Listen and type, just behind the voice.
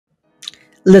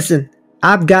Listen,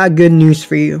 I've got good news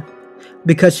for you.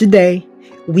 Because today,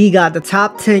 we got the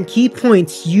top 10 key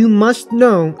points you must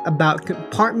know about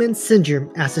compartment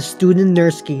syndrome as a student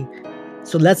nurse key.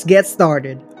 So let's get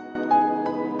started.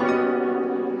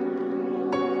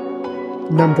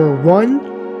 Number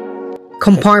 1.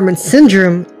 Compartment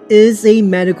syndrome is a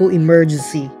medical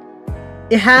emergency.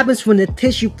 It happens when the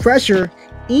tissue pressure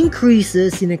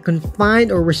increases in a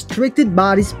confined or restricted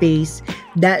body space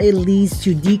that it leads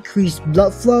to decreased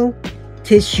blood flow,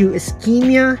 tissue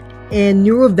ischemia, and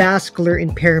neurovascular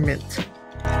impairment.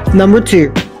 Number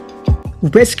 2.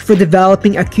 Risk for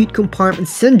developing acute compartment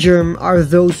syndrome are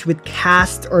those with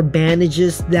cast or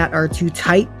bandages that are too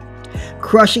tight,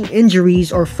 crushing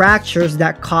injuries or fractures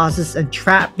that causes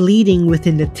entrapped bleeding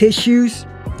within the tissues,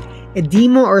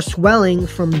 edema or swelling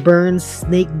from burns,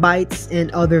 snake bites, and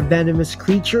other venomous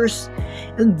creatures,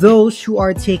 and those who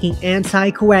are taking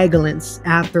anticoagulants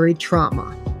after a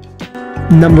trauma.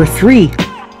 Number 3.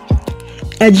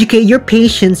 Educate your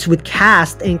patients with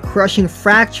cast and crushing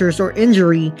fractures or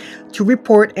injury to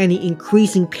report any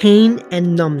increasing pain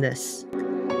and numbness.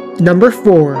 Number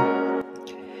 4.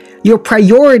 Your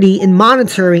priority in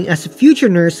monitoring as a future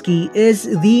nurse key is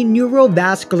the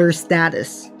neurovascular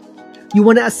status. You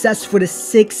want to assess for the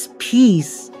 6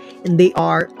 P's, and they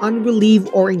are unrelieved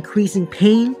or increasing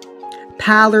pain,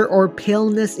 pallor or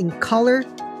paleness in color,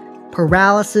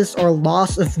 paralysis or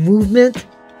loss of movement,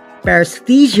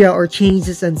 paresthesia or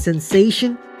changes in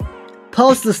sensation,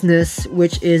 pulselessness,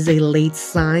 which is a late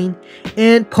sign,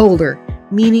 and polar,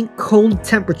 meaning cold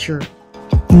temperature.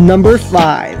 Number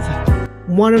 5.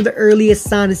 One of the earliest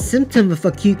signs and symptoms of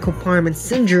acute compartment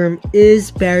syndrome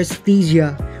is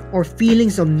paresthesia, or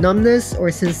feelings of numbness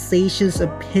or sensations of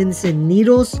pins and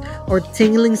needles, or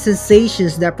tingling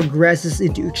sensations that progresses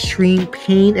into extreme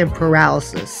pain and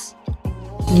paralysis.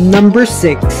 Number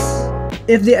 6.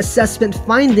 If the assessment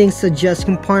findings suggest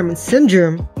compartment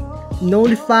syndrome,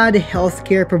 notify the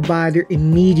healthcare provider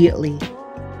immediately.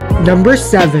 Number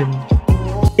 7.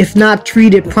 If not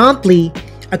treated promptly,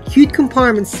 acute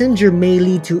compartment syndrome may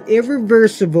lead to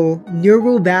irreversible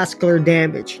neurovascular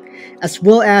damage, as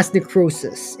well as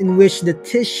necrosis, in which the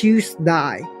tissues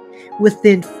die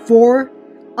within 4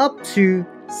 up to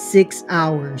 6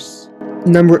 hours.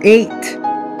 Number 8.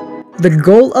 The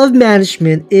goal of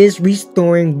management is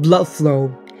restoring blood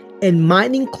flow and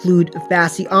might include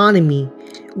fasciotomy,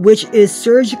 which is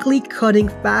surgically cutting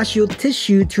fascial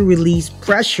tissue to release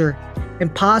pressure,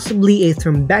 and possibly a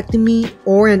thrombectomy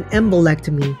or an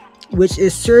embolectomy, which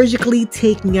is surgically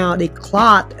taking out a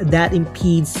clot that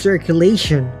impedes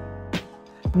circulation.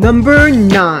 Number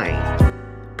 9.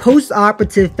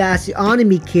 Post-operative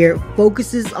fasciotomy care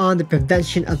focuses on the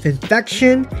prevention of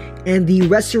infection and the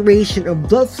restoration of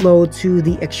blood flow to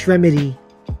the extremity.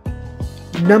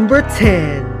 Number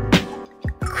 10.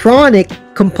 Chronic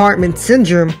compartment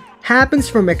syndrome happens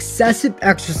from excessive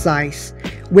exercise,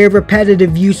 where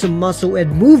repetitive use of muscle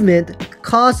and movement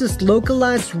causes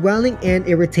localized swelling and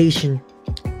irritation.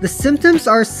 The symptoms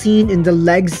are seen in the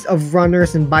legs of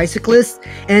runners and bicyclists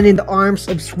and in the arms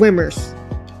of swimmers.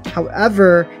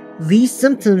 However, these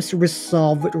symptoms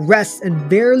resolve with rest and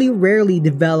very rarely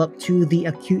develop to the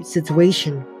acute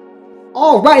situation.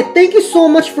 Alright, thank you so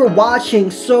much for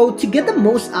watching. So to get the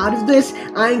most out of this,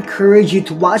 I encourage you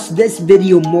to watch this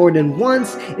video more than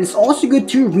once. It's also good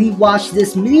to rewatch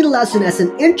this mini lesson as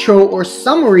an intro or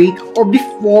summary, or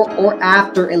before or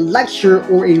after a lecture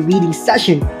or a reading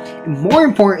session. And more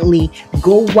importantly,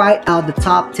 go write out the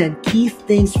top 10 key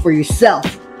things for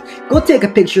yourself. Go take a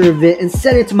picture of it and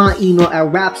send it to my email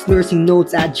at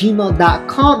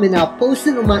rapsnursingnotes@gmail.com, and I'll post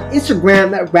it on my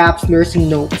Instagram at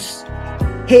rapsnursingnotes.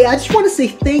 Hey, I just want to say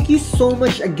thank you so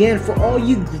much again for all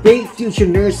you great future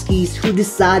nurse keys who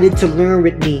decided to learn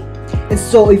with me. And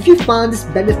so if you found this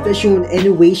beneficial in any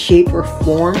way, shape, or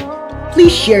form,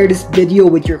 please share this video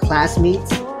with your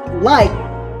classmates. Like,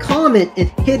 comment,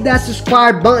 and hit that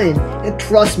subscribe button. And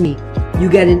trust me, you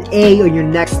get an A on your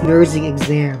next nursing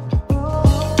exam.